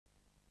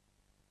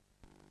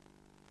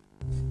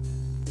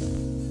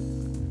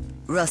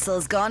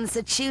Russell's gone,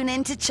 so tune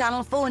in to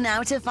Channel 4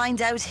 now to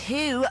find out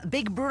who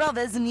Big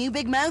Brother's new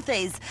big mouth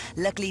is.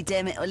 Luckily,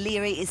 Dermot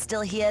O'Leary is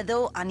still here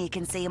though, and you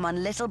can see him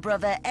on Little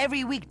Brother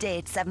every weekday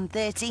at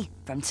 7:30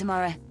 from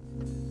tomorrow.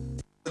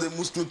 Der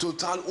muss nur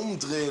total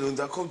umdrehen und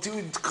da kommt die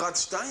gerade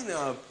Steine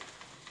ab.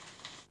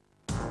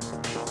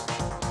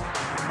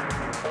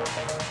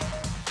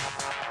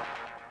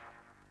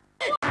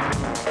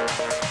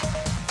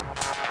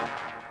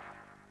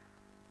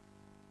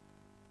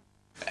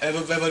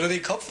 Wenn man nur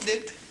den Kopf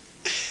nimmt.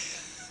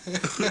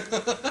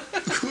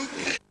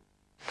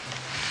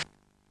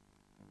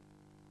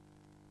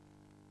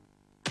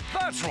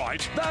 That's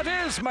right, that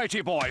is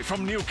Matey Boy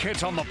from New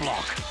Kids on the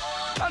Block.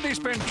 And he's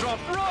been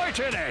dropped right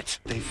in it.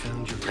 They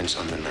found your prints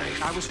on the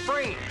knife. I was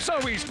free. So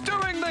he's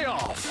doing the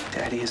off.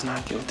 Daddy is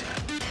not guilty.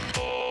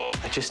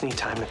 I just need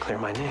time to clear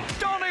my name.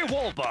 Donnie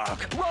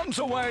Wahlberg runs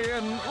away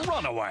in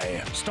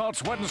Runaway.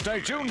 Starts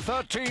Wednesday, June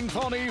 13th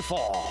on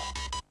E4.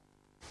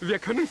 Wir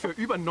können für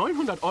über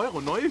 900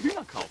 € neue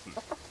Hühner kaufen.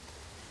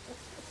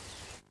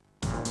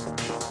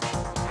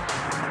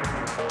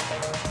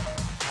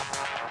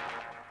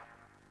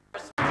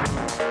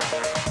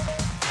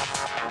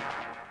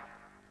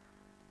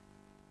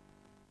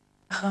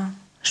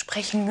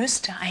 Sprechen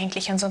müsste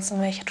eigentlich, ansonsten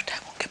wäre ich ja total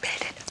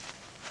ungebildet.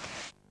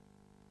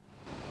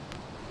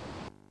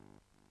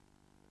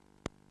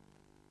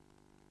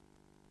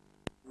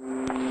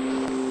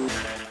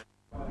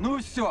 Ну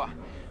все,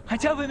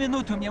 хотя бы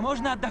минуту мне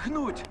можно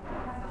отдохнуть.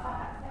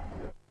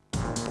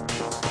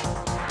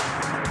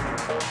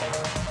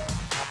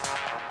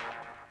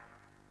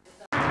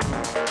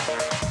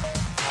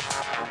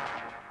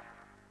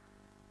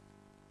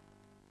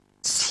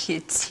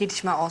 Zieh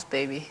dich mal aus,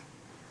 Baby.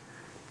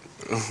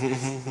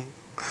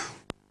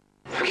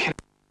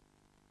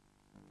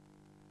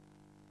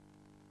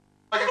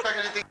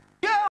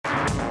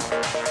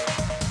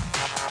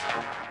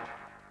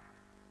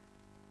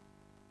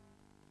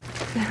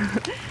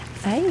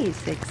 Hey,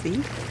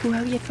 sexy. Hoe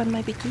hou je van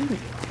mijn bikini?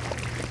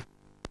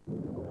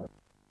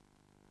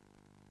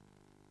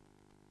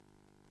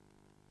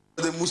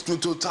 Der muss nur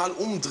total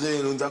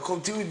umdrehen und da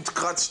kommt die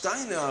gerade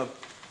Steine ab.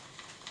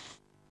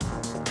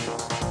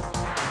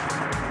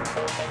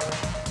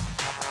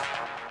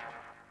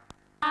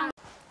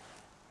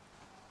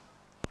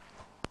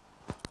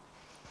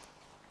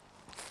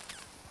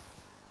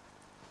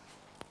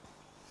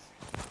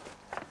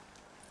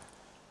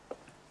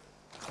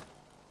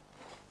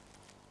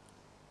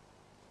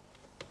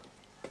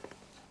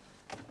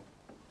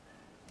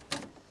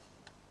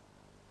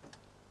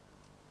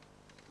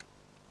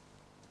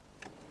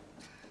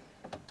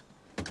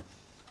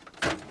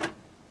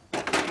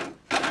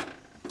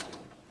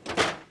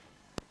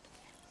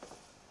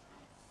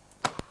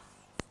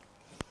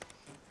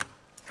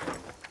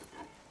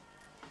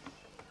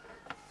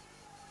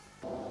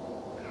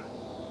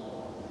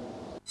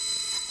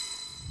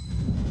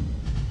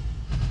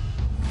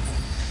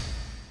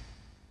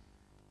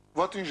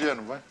 Voto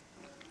ingênuo, vai.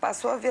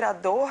 Passou a virar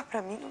dor,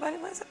 pra mim não vale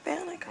mais a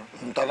pena, cara.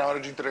 Não tá na hora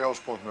de entregar os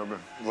pontos, meu bem.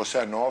 Você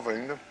é nova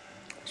ainda,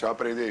 você vai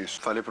aprender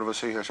isso. Falei pra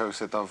você e achava que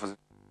você tava fazendo...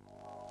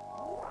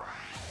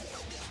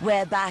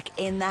 We're back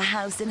in the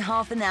house in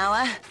half an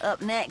hour.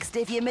 Up next,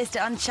 if you missed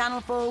it on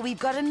Channel 4, we've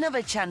got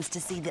another chance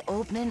to see the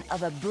opening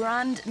of a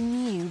brand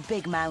new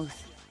Big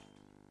Mouth.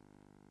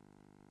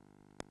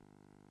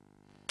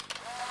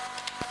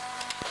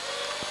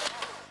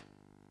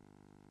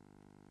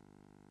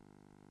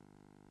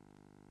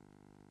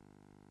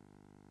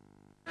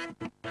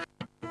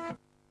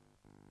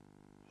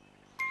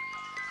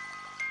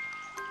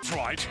 That's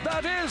right,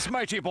 that is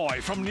Matey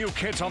Boy from New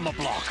Kids on the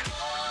Block.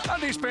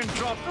 And he's been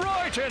dropped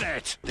right in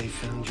it. They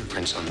found your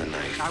prints on the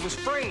knife. I was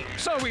free.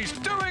 So he's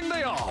doing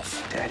the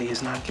off. Daddy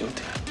is not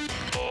guilty.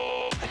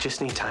 I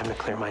just need time to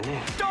clear my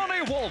name.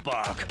 Donnie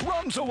Wahlberg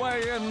runs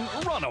away in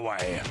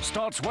Runaway.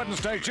 Starts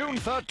Wednesday, June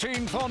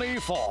 13th on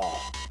E4.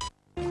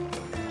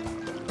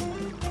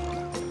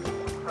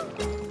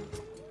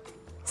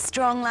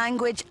 Strong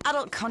language,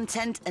 adult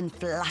content and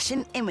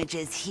flashing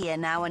images here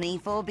now on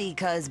E4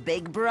 because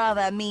Big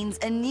Brother means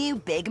a new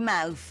big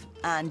mouth.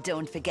 And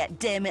don't forget,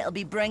 Dermot will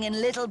be bringing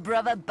Little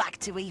Brother back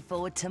to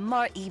E4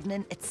 tomorrow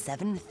evening at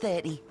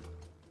 7:30.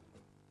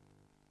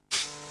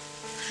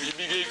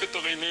 Bibigay ko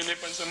to kay Nene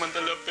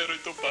pansamantala pero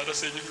ito para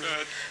sa inyo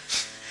lahat.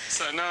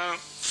 Sana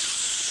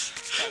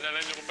alala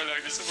niyo ko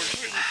palagi sa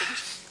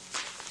pagkakitan.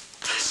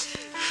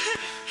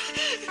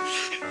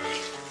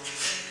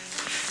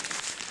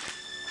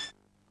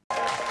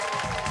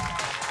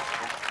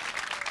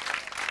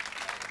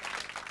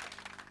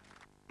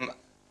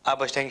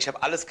 Aber ich denke, ich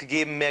habe alles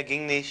gegeben, mehr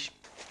ging nicht.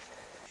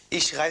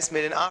 Ich reiß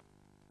mir den Arsch.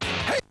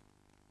 Hey!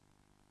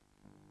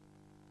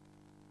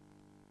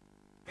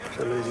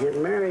 Somebody's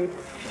getting married.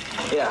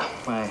 Yeah,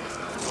 my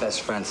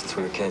best friend since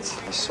we were kids.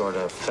 I sort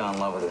of fell in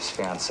love with his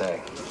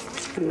fiancée.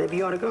 Maybe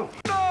you ought to go.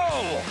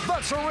 No!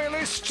 That's a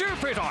really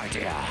stupid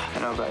idea. I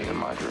know about you,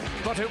 Marjorie.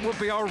 But it would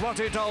be a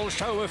ruddy dull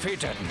show if he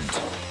didn't.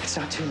 It's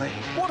not too late.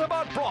 What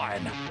about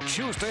Brian?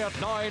 Tuesday at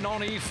 9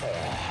 on E4.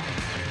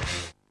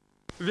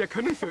 Wir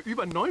können für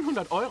über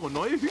 900 €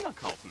 neue Hühner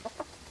kaufen.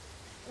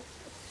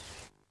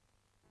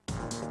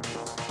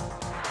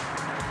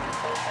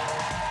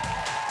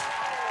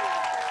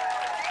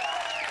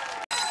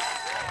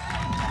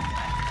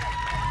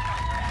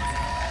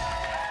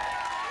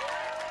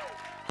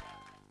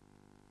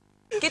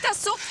 Geht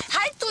das so?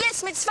 Halt du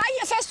jetzt mit zwei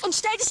hier fest und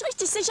stell dich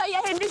richtig sicher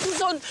hier hin, nicht wie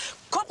so ein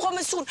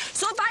Kompromiss tun.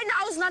 So Beine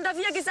auseinander,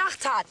 wie er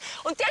gesagt hat.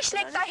 Und der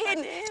schlägt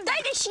dahin.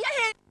 Stell dich hier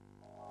hin.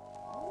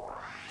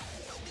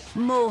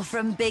 More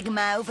from Big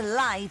Mouth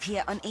live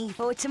here on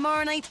E4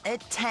 tomorrow night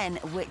at 10,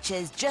 which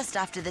is just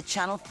after the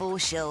Channel 4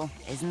 show.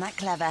 Isn't that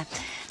clever?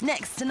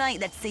 Next tonight,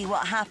 let's see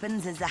what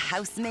happens as the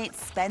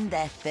housemates spend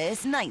their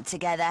first night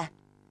together.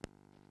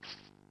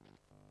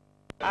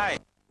 Hi.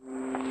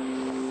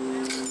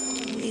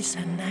 It's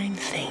a 9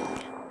 thing.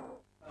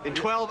 In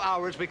 12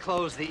 hours, we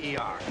close the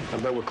ER. I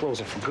bet we're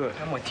closing for good.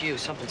 I'm with you.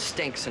 Something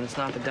stinks, and it's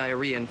not the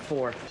diarrhea in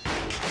 4.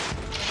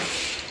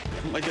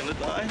 Am I gonna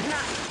die?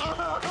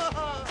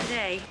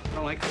 Today. I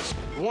don't like this.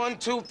 1,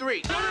 2,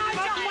 3.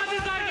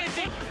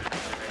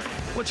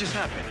 What just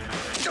happened?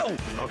 Go!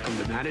 Welcome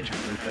to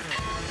management.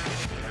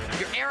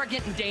 You're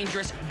arrogant and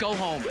dangerous. Go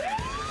home.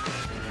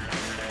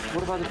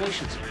 What about the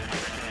patients?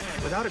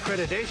 Without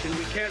accreditation,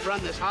 we can't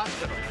run this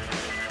hospital.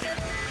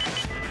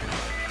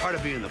 Part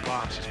of being the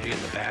boss is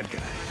being the bad guy.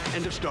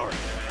 End of story.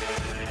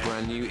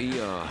 Brand new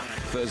ER,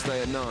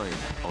 Thursday at 9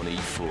 on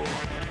E4.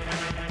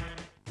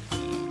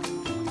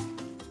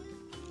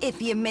 If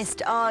you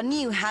missed our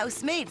new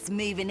housemates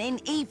moving in,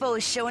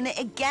 Evo's showing it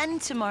again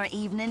tomorrow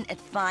evening at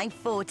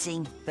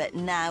 5:40. But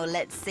now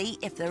let's see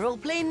if they're all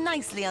playing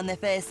nicely on their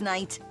first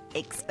night.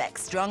 Expect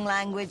strong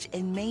language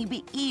and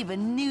maybe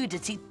even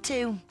nudity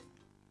too.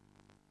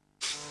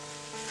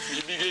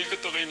 Bibigay ko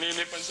to kay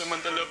Nene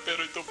pansamantala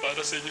pero ito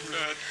para sa inyong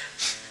lahat.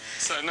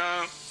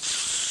 Sana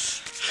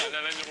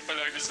alala niyo ko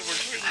palagi sa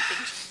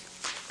pagkakas.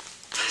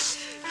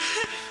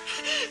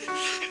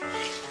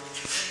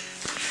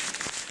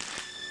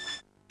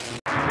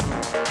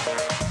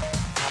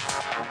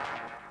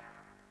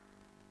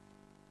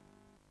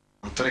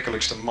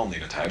 Aantrekkelijkste man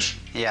in het huis.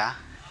 Ja.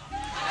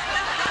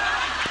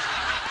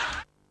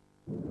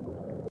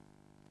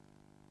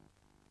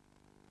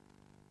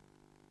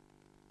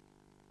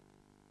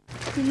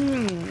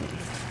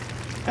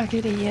 Ek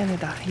het die hele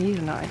dag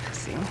hierna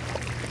uitgesien.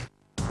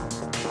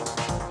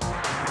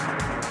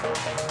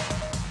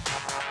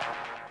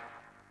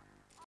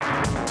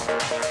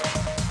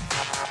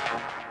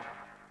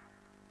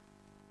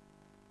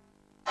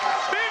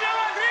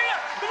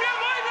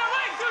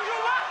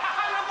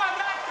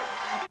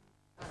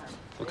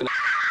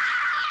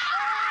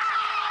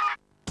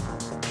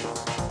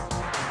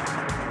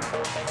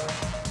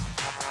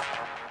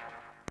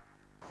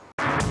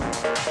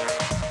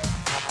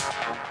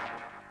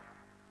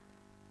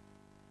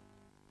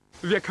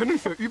 Wir können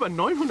für über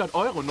 900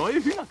 €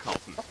 neue Hühner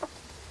kaufen.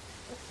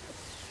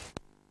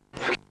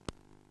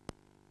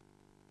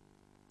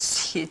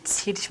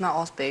 Zieh dich mal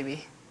aus,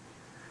 Baby.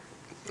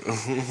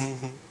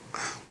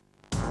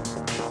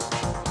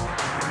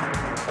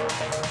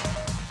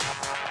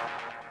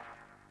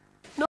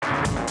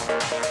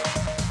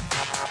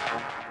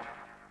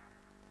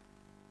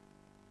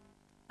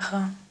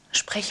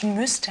 Sprechen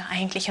müsste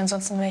eigentlich,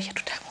 ansonsten wäre ich ja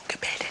total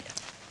ungebildet.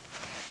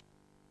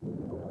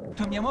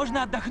 То мне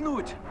можно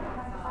отдохнуть.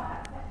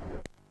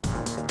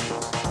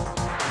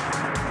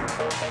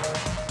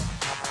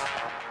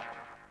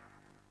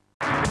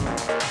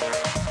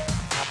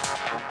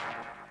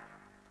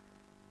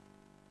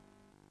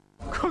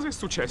 Cosa è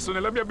successo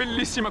nella mia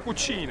bellissima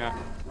cucina?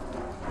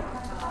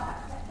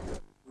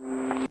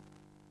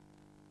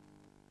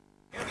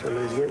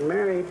 Somebody's getting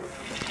married.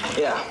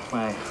 Yeah,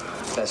 my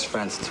best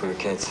friend since we were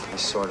kids. I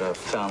sort of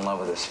fell in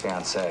love with his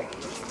fiancée.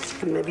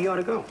 Maybe you ought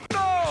to go.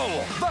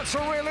 No! That's a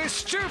really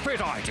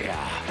stupid idea.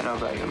 I don't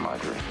value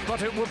margarine.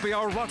 But it would be a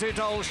ruddy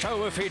dull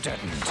show if he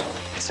didn't.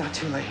 It's not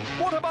too late.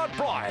 What about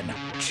Brian?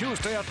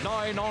 Tuesday at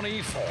 9 on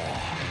E4.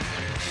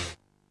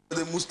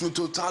 Der muss nur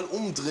total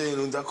umdrehen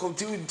und da kommt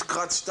die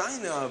gerade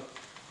Steine ab.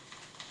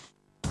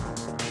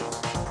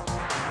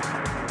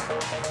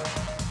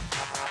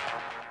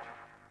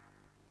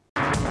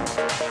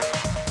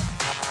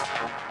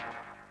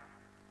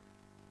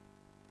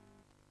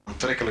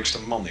 Aantrekkelijkste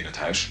man in het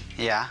huis.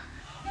 Ja.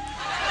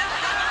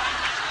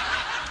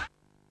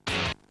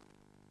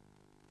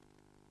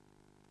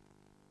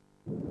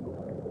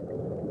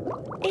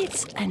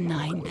 It's a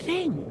 9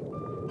 thing.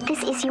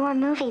 This is your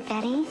movie,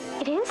 Betty.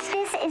 It is?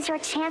 This is your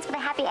chance for the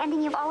happy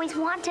ending you've always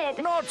wanted.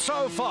 Not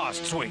so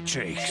fast, sweet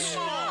cheeks.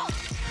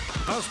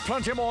 There's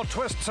plenty more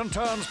twists and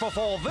turns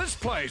before this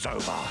play's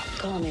over.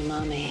 Call me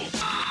Mommy.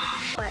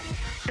 What?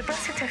 The birth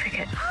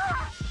certificate.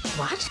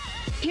 What?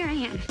 Here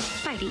I am,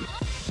 fighting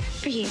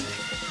for you.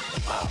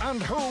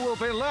 And who will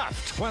be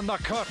left when the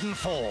curtain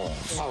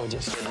falls? Oh,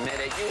 just admit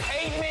it. You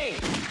hate me!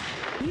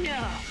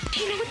 No. Do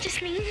you know what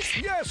this means?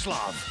 Yes,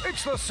 love.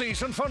 It's the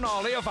season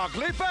finale of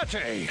Ugly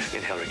Betty.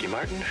 Inhale Ricky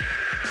Martin.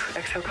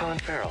 Exhale Colin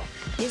Farrell.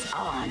 It's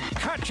on.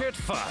 Catch it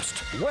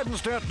first.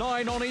 Wednesday at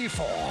 9 on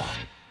E4.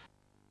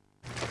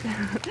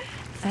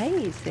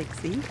 Hey,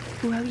 sexy.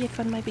 Hoe hou je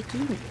van mijn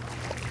bikini?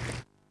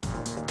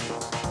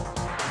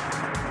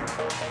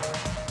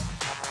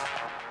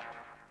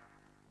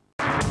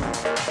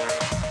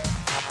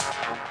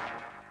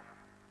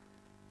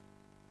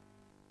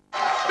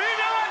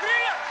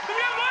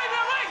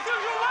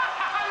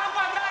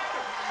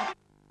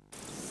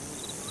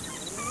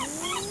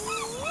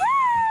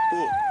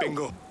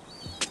 Bingo.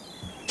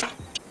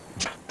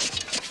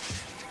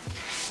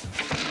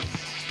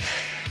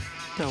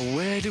 Now,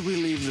 where do we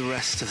leave the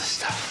rest of the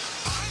stuff?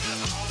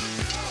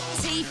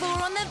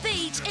 T4 on the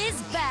Beach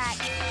is back.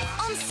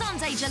 On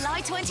Sunday,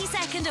 July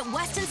 22nd at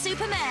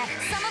Weston-super-Mare,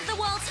 some of the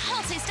world's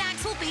hottest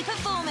acts will be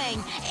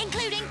performing,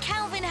 including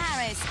Calvin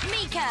Harris,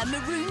 Mika,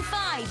 Maroon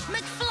 5,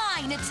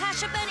 McFly,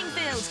 Natasha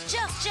Bedingfield,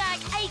 Just Jack,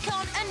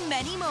 Akon, and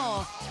many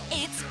more.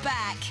 It's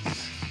back.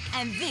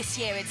 And this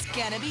year it's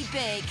gonna be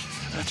big.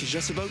 That should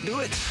just about do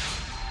it.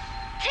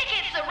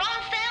 Tickets are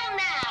on sale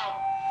now.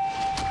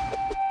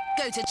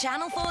 Go to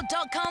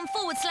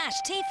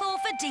channel4.com/T4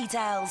 for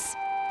details.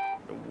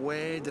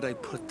 Where did I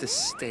put the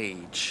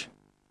stage?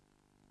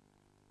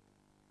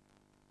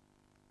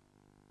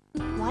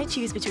 Why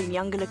choose between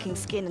younger-looking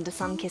skin and a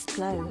sun-kissed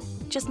glow?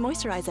 Just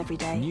moisturize every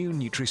day. New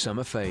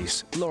Nutri-Summer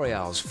Face.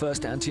 L'Oreal's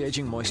first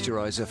anti-aging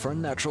moisturizer for a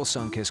natural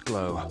sun-kissed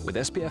glow. With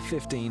SPF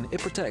 15, it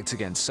protects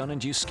against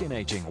sun-induced skin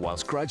aging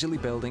whilst gradually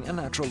building a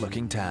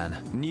natural-looking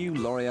tan. New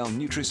L'Oreal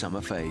Nutri-Summer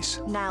Face.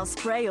 Now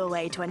spray your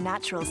way to a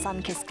natural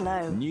sun-kissed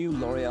glow. New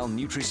L'Oreal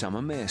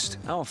Nutri-Summer Mist.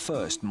 Our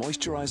first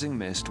moisturizing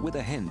mist with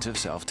a hint of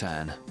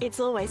self-tan. It's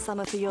always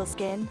summer for your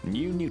skin.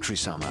 New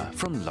Nutri-Summer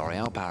from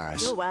L'Oreal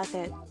Paris. You're worth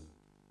it.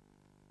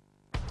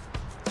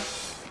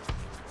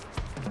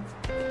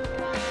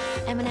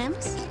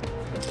 M&M's?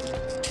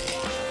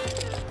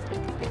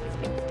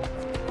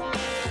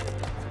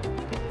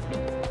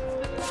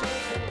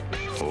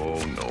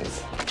 Oh, no.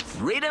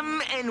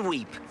 Rhythm and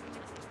weep.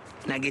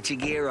 Now get your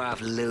gear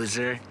off,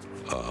 loser.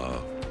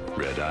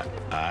 Red,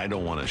 I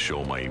don't want to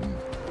show my,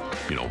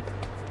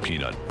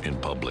 peanut in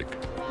public.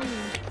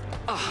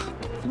 Oh,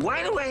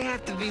 why do I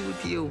have to be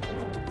with you?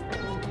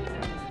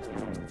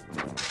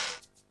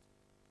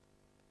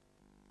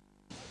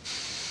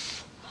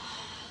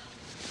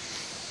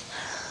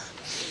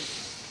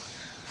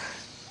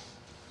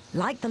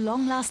 Like the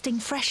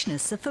long-lasting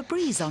freshness of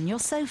Febreze on your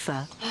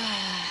sofa.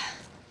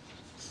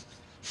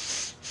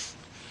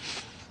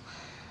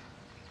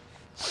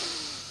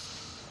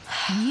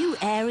 New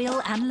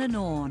Ariel and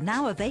Lenore,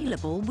 now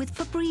available with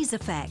Febreze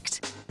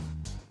Effect.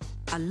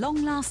 A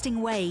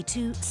long-lasting way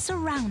to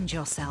surround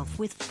yourself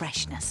with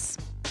freshness.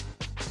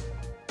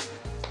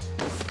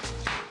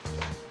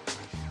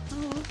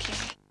 Oh, okay.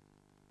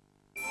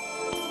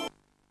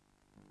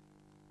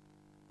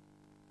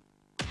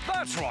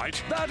 That's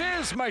right, that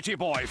is Matey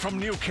Boy from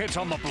New Kids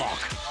on the Block.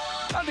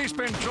 And he's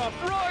been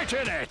dropped right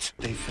in it.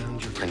 They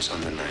found your prints on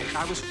the knife.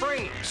 I was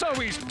free. So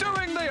he's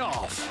doing the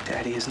off.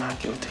 Daddy is not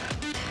guilty.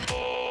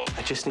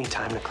 I just need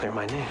time to clear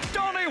my name.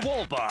 Donnie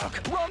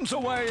Wahlberg runs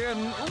away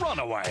in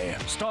Runaway.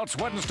 Starts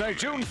Wednesday,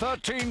 June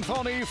 13th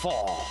on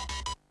E4.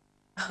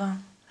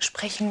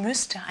 Sprechen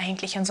müsste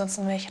eigentlich,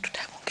 ansonsten wäre ich ja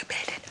total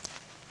ungebildet.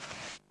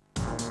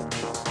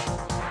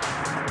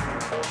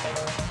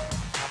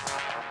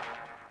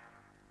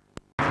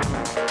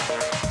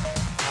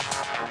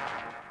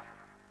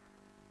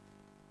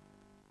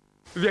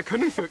 Wir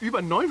können für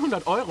über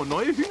 900 €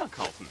 neue Hühner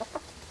kaufen.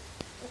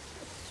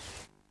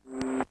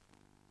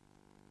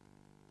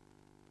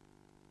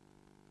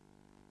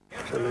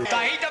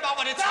 Dahinter machen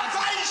wir eine 20. Da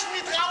fall ich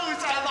mit raus!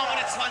 Da machen wir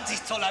eine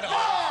 20 Zoller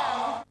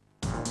drauf.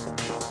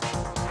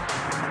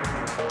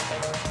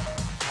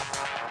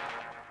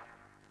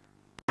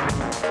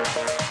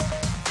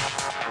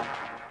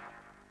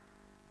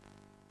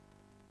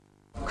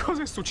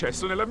 Cosa è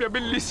successo nella mia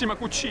bellissima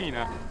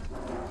cucina?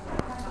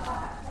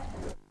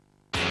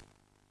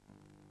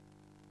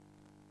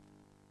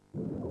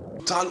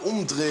 Total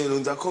umdrehen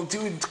und da kommt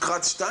die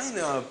gerade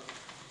Steine ab.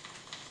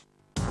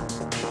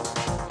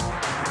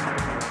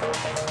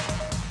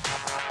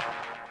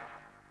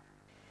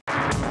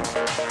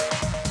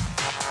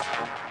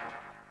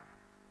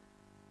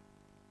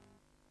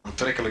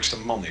 Aantrekkelijkste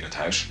man in het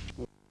huis.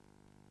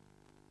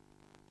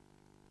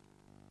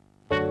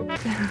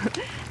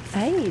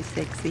 Hey,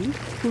 sexy.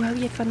 Hoe hou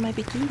je van mijn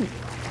bikini?